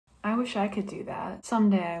wish I could do that.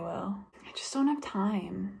 Someday I will. I just don't have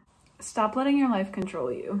time. Stop letting your life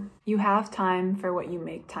control you. You have time for what you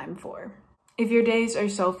make time for. If your days are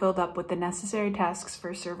so filled up with the necessary tasks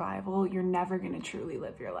for survival, you're never going to truly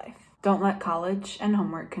live your life. Don't let college and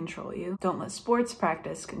homework control you. Don't let sports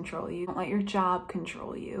practice control you. Don't let your job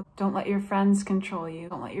control you. Don't let your friends control you.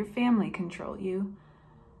 Don't let your family control you.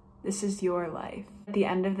 This is your life. At the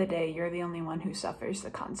end of the day, you're the only one who suffers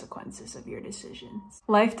the consequences of your decisions.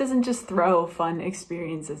 Life doesn't just throw fun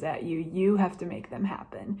experiences at you. You have to make them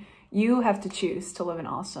happen. You have to choose to live an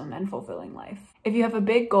awesome and fulfilling life. If you have a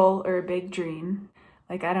big goal or a big dream,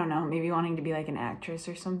 like, I don't know, maybe wanting to be like an actress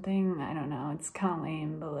or something. I don't know, it's kind of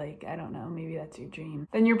lame, but like, I don't know, maybe that's your dream.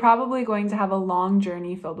 Then you're probably going to have a long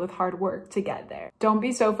journey filled with hard work to get there. Don't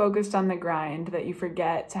be so focused on the grind that you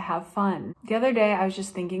forget to have fun. The other day, I was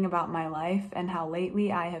just thinking about my life and how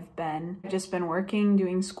lately I've just been working,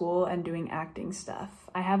 doing school, and doing acting stuff.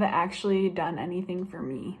 I haven't actually done anything for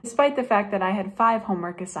me. Despite the fact that I had 5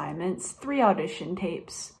 homework assignments, 3 audition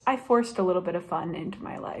tapes, I forced a little bit of fun into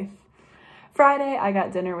my life. Friday, I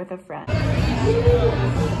got dinner with a friend.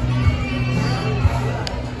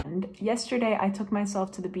 And yesterday, I took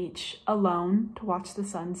myself to the beach alone to watch the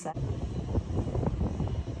sunset.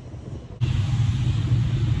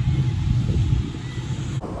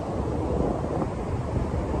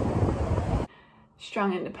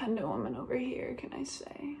 Strong, independent woman over here, can I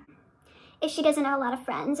say? If she doesn't have a lot of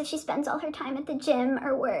friends, if she spends all her time at the gym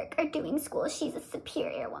or work or doing school, she's a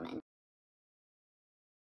superior woman.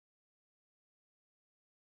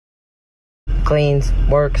 Cleans,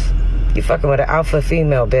 works. You fucking with an alpha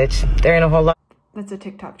female, bitch. There ain't a whole lot. That's a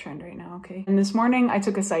TikTok trend right now, okay? And this morning, I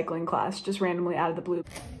took a cycling class just randomly out of the blue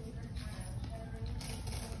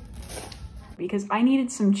because I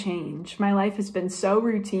needed some change. My life has been so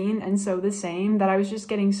routine and so the same that I was just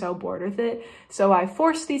getting so bored with it. So I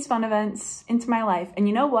forced these fun events into my life. And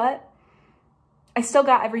you know what? I still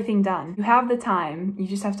got everything done. You have the time. You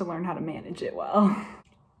just have to learn how to manage it well.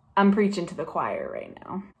 I'm preaching to the choir right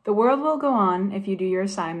now. The world will go on if you do your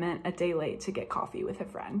assignment a day late to get coffee with a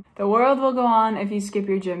friend. The world will go on if you skip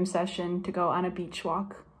your gym session to go on a beach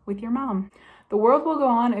walk with your mom. The world will go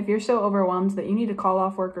on if you're so overwhelmed that you need to call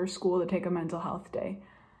off work or school to take a mental health day.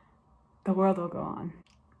 The world will go on.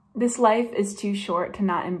 This life is too short to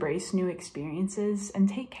not embrace new experiences and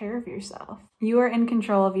take care of yourself. You are in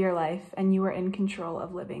control of your life, and you are in control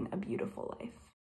of living a beautiful life.